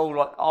sold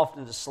off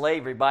into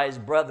slavery by his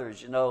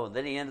brothers, and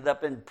then he ended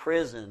up in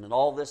prison and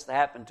all this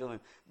happened to him.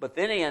 But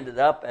then he ended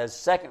up as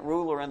second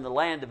ruler in the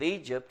land of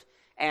Egypt,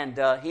 and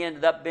he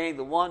ended up being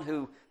the one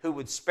who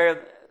would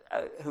save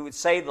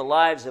the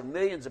lives of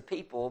millions of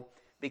people,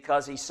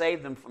 because he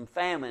saved them from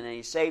famine, and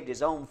he saved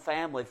his own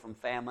family from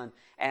famine.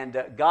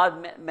 And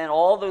God meant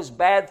all those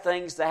bad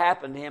things to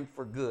happen to him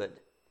for good.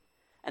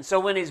 And so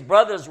when his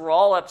brothers were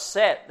all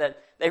upset,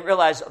 that they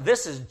realized,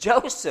 this is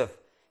Joseph.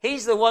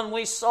 He's the one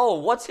we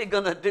sold. What's he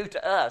going to do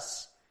to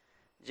us?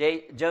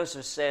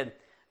 Joseph said,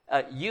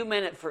 you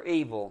meant it for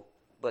evil,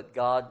 but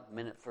God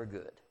meant it for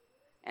good.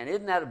 And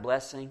isn't that a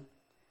blessing?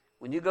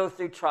 When you go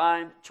through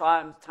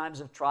times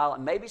of trial,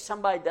 and maybe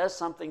somebody does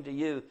something to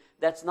you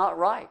that's not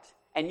right,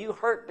 and you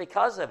hurt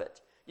because of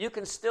it, you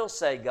can still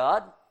say,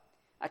 God,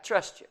 I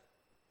trust you.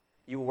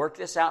 You will work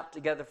this out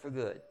together for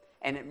good.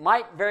 And it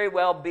might very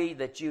well be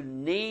that you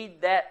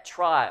need that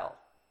trial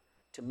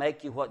to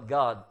make you what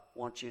God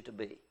wants you to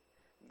be.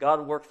 God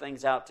will work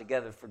things out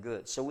together for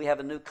good. So we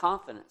have a new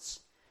confidence.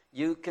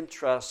 you can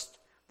trust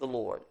the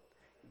Lord.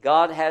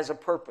 God has a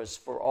purpose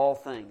for all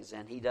things,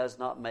 and He does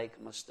not make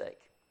a mistake.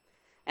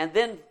 And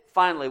then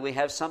finally, we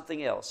have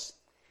something else,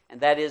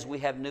 and that is we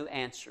have new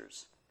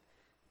answers.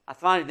 I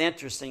find it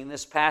interesting in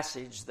this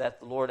passage that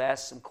the Lord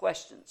asks some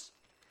questions.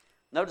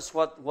 Notice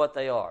what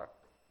they are.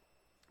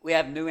 We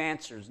have new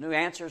answers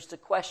to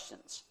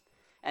questions.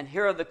 And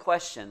here are the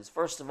questions.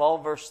 First of all,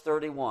 verse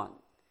 31.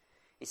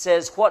 He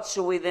says, "What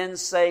shall we then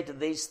say to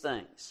these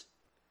things?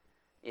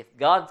 If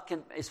God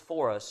is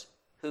for us,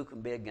 who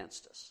can be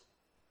against us?"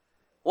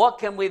 What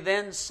can we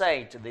then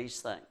say to these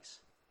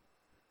things?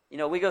 You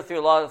know, we go through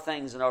a lot of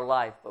things in our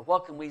life, but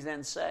what can we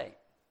then say?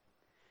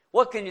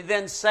 What can you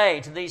then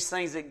say to these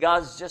things that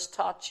God's just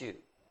taught you?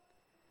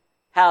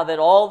 How that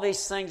all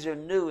these things are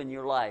new in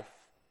your life,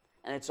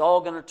 and it's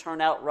all going to turn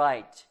out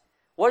right.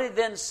 What do you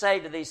then say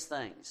to these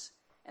things?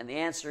 And the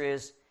answer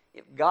is,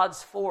 if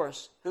God's for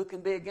us, who can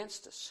be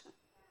against us?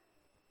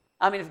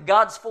 I mean, if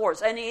God's for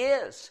us, and He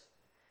is.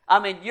 I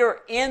mean,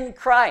 you're in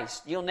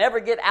Christ. You'll never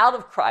get out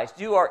of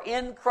Christ. You are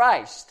in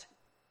Christ.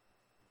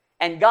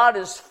 And God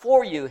is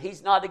for you.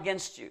 He's not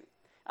against you.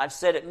 I've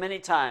said it many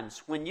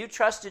times. When you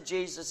trusted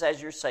Jesus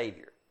as your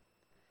Savior,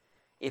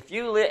 if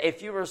you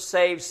were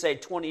saved, say,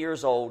 20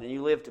 years old, and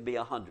you lived to be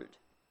 100,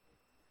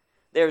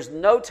 there's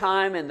no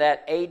time in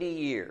that 80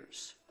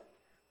 years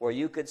where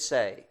you could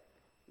say,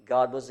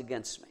 God was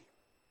against me.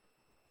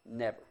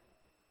 Never.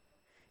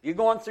 You're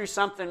going through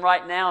something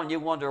right now and you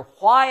wonder,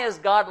 why is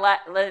God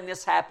letting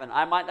this happen?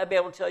 I might not be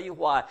able to tell you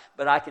why,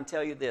 but I can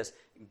tell you this.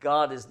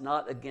 God is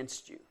not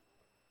against you.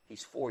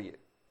 He's for you.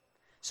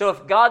 So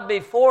if God be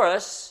for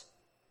us,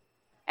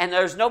 and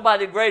there's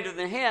nobody greater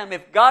than Him,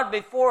 if God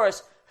be for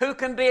us, who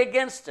can be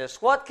against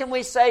us? What can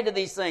we say to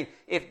these things?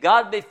 If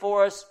God be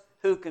for us,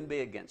 who can be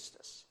against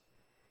us?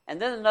 And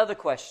then another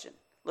question.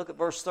 Look at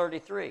verse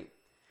 33.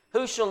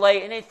 Who shall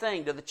lay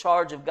anything to the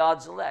charge of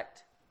God's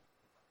elect?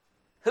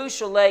 Who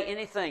shall lay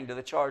anything to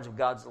the charge of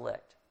God's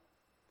elect?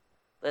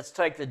 Let's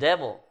take the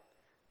devil.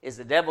 Is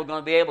the devil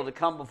going to be able to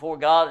come before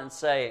God and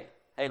say,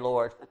 hey,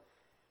 Lord,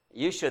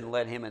 you shouldn't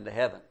let him into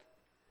heaven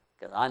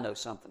because I know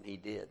something he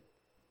did.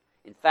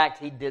 In fact,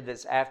 he did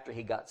this after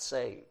he got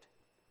saved.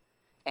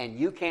 And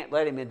you can't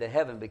let him into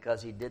heaven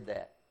because he did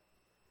that.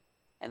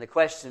 And the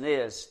question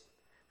is,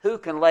 who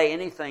can lay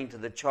anything to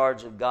the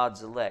charge of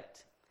God's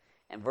elect?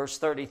 And verse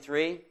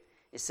 33,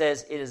 it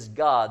says, it is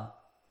God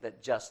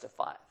that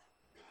justifieth.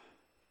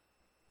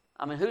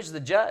 I mean, who's the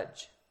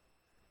judge?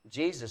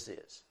 Jesus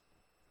is.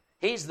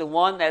 He's the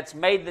one that's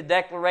made the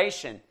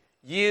declaration,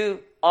 you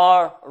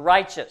are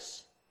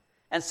righteous.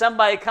 And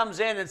somebody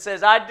comes in and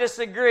says, I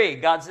disagree.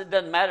 God said, it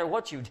doesn't matter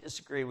what you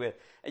disagree with.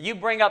 You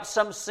bring up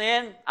some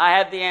sin, I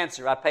have the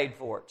answer. I paid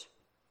for it.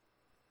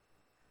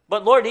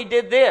 But Lord, he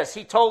did this.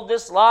 He told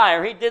this lie,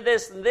 or he did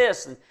this and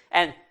this.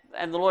 And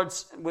the Lord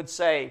would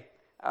say,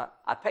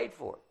 I paid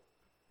for it.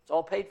 It's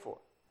all paid for.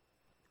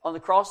 On the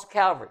cross of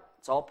Calvary,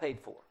 it's all paid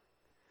for.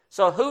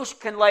 So who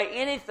can lay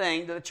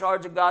anything to the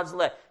charge of God's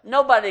elect?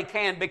 Nobody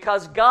can,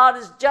 because God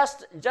is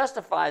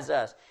justifies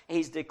us.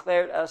 He's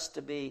declared us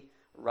to be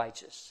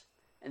righteous.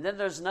 And then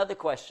there's another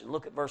question.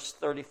 Look at verse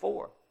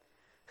 34.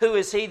 Who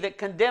is he that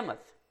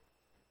condemneth?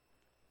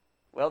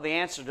 Well, the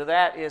answer to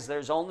that is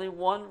there's only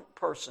one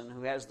person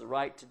who has the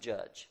right to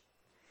judge.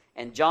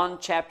 And John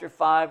chapter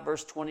 5,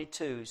 verse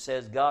 22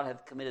 says, God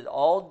hath committed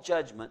all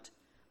judgment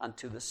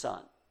unto the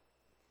Son.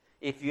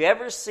 If you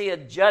ever see a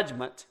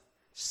judgment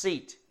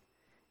seat,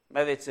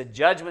 whether it's a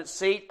judgment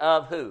seat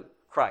of who?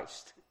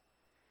 Christ.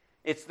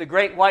 It's the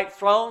great white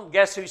throne.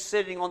 Guess who's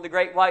sitting on the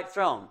great white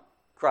throne?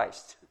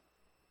 Christ.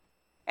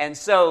 And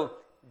so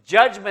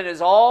judgment is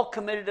all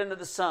committed unto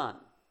the Son.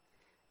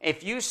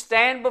 If you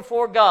stand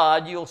before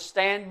God, you'll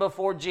stand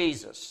before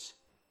Jesus.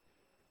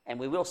 And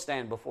we will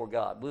stand before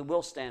God. We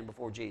will stand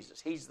before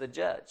Jesus. He's the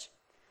judge.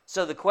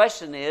 So the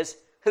question is,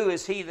 who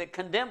is he that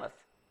condemneth?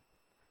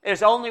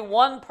 There's only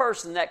one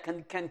person that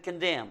can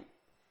condemn.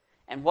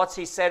 And what's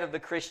he said of the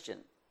Christian?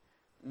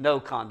 No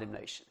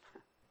condemnation.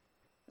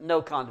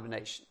 No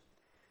condemnation.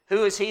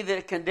 Who is he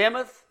that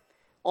condemneth?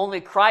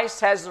 Only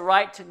Christ has the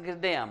right to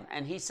condemn.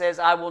 And he says,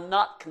 I will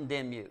not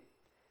condemn you.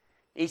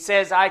 He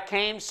says, I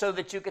came so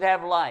that you could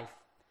have life.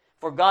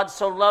 For God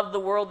so loved the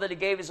world that he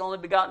gave his only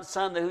begotten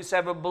Son, that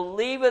whosoever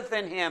believeth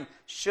in him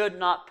should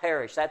not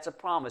perish. That's a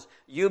promise.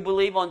 You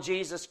believe on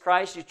Jesus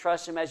Christ, you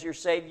trust him as your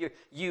Savior,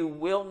 you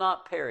will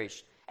not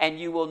perish. And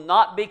you will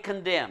not be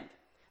condemned.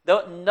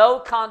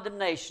 No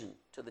condemnation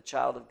to the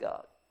child of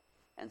God.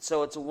 And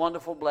so it's a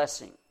wonderful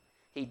blessing.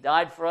 He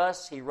died for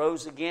us, he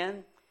rose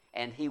again,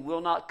 and he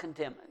will not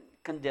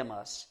condemn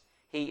us.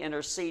 He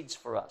intercedes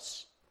for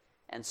us.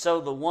 And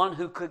so the one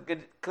who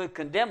could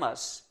condemn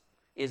us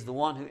is the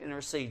one who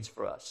intercedes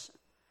for us.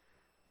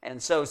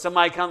 And so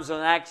somebody comes with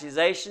an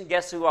accusation,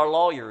 guess who our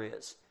lawyer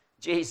is?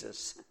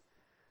 Jesus.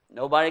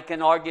 Nobody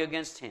can argue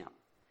against him.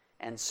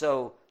 And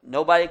so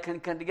nobody can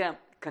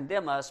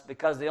condemn us,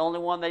 because the only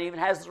one that even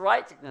has the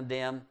right to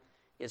condemn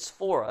is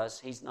for us.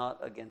 He's not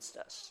against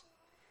us.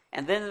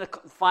 And then the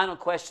final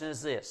question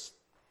is this.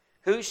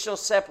 Who shall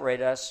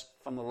separate us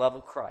from the love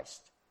of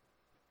Christ?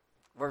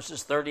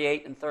 verses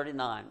 38 and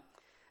 39.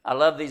 I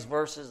love these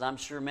verses. I'm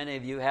sure many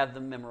of you have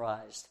them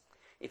memorized.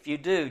 If you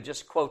do,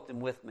 just quote them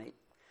with me.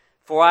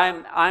 For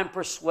I'm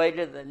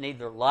persuaded that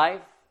neither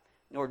life,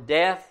 nor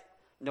death,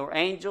 nor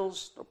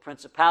angels, nor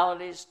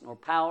principalities, nor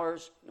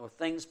powers, nor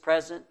things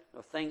present,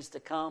 nor things to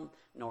come,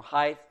 nor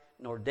height,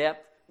 nor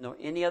depth, nor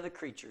any other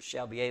creature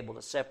shall be able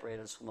to separate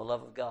us from the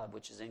love of God,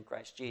 which is in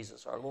Christ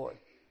Jesus our Lord.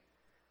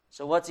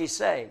 So what's he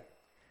say?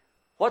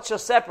 What shall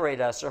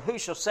separate us, or who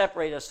shall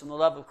separate us from the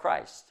love of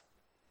Christ?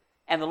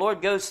 And the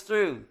Lord goes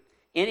through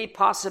any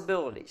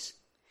possibilities.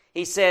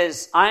 He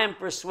says, I am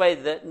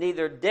persuaded that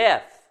neither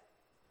death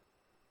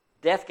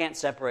can't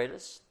separate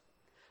us,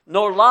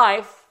 nor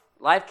life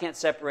can't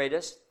separate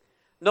us,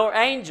 nor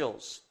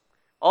angels,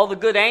 all the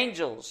good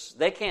angels,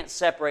 they can't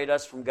separate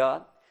us from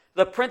God.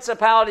 The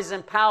principalities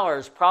and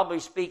powers, probably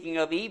speaking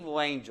of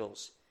evil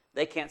angels,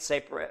 they can't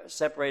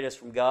separate us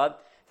from God.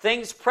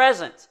 Things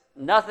present,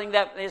 nothing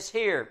that is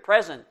here,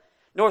 present,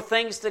 nor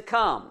things to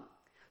come,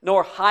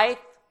 nor height,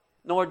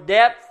 nor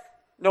depth,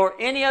 nor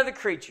any other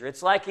creature.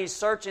 It's like he's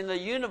searching the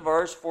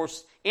universe for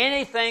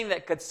anything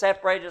that could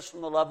separate us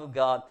from the love of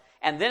God.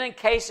 And then in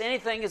case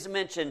anything is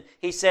mentioned,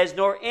 he says,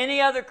 nor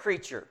any other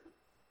creature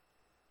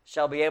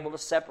shall be able to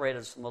separate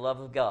us from the love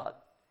of God,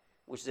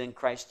 which is in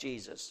Christ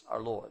Jesus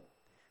our Lord.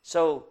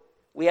 So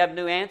we have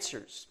new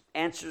answers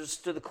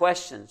to the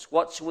questions.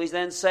 What shall we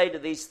then say to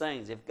these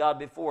things? If God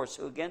be for us,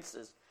 who against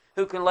us?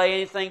 Who can lay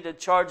anything to the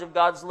charge of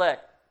God's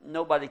elect?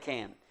 Nobody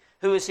can.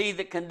 Who is he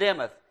that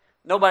condemneth?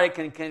 Nobody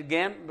can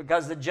condemn,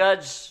 because the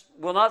judge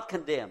will not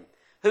condemn.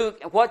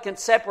 What can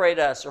separate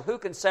us, or who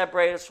can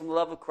separate us from the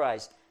love of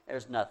Christ?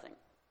 There's nothing.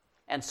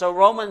 And so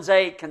Romans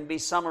 8 can be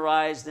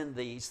summarized in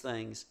these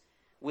things.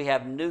 We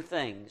have new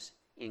things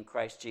in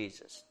Christ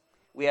Jesus.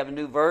 We have a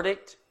new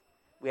verdict.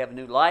 We have a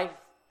new life.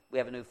 We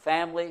have a new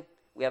family.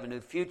 We have a new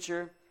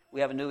future.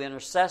 We have a new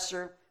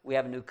intercessor. We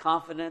have a new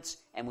confidence.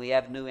 And we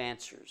have new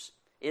answers.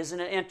 Isn't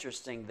it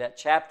interesting that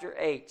chapter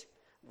 8,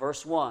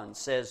 verse 1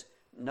 says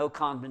no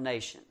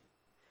condemnation?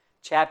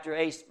 Chapter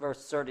 8,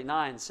 verse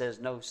 39 says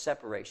no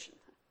separation.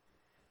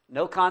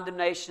 No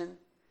condemnation,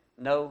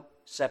 no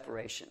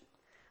separation.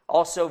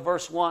 Also,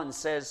 verse 1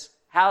 says,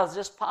 how is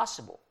this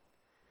possible?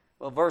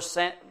 Well,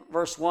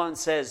 verse 1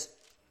 says,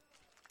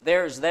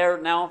 there is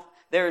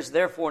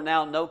therefore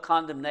now no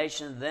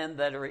condemnation to them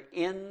that are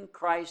in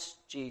Christ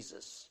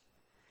Jesus.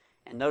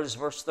 And notice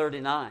verse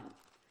 39.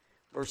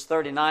 Verse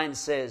 39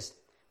 says,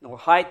 nor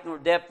height, nor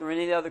depth, nor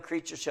any other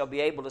creature shall be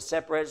able to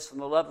separate us from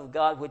the love of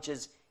God, which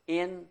is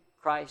in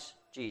Christ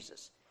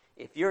Jesus.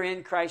 If you're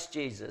in Christ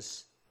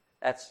Jesus,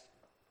 that's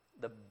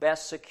the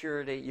best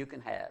security you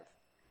can have.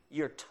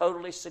 You're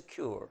totally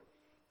secure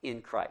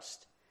in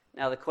Christ.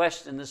 Now the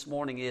question this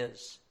morning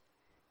is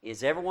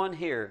everyone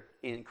here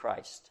in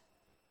Christ?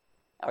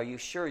 Are you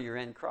sure you're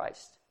in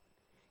Christ?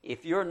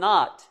 If you're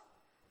not,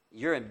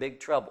 you're in big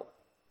trouble.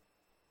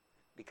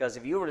 Because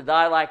if you were to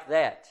die like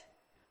that,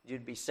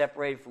 you'd be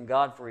separated from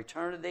God for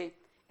eternity,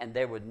 and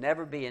there would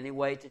never be any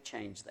way to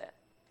change that.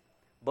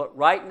 But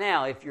right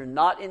now, if you're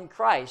not in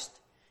Christ,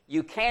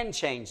 you can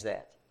change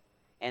that.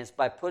 And it's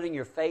by putting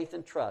your faith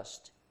and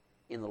trust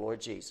in the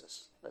Lord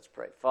Jesus. Let's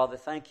pray. Father,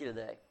 thank you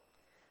today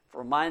for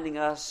reminding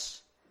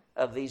us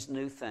of these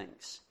new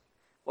things.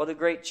 What a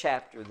great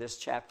chapter this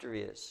chapter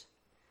is.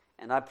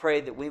 And I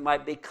pray that we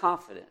might be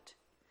confident,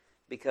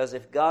 because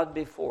if God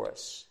be for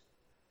us,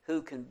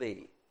 who can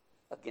be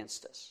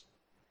against us?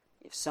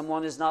 If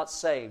someone is not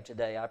saved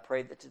today, I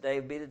pray that today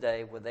will be the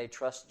day where they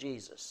trust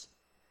Jesus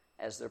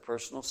as their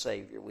personal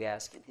Savior. We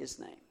ask in His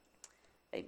name.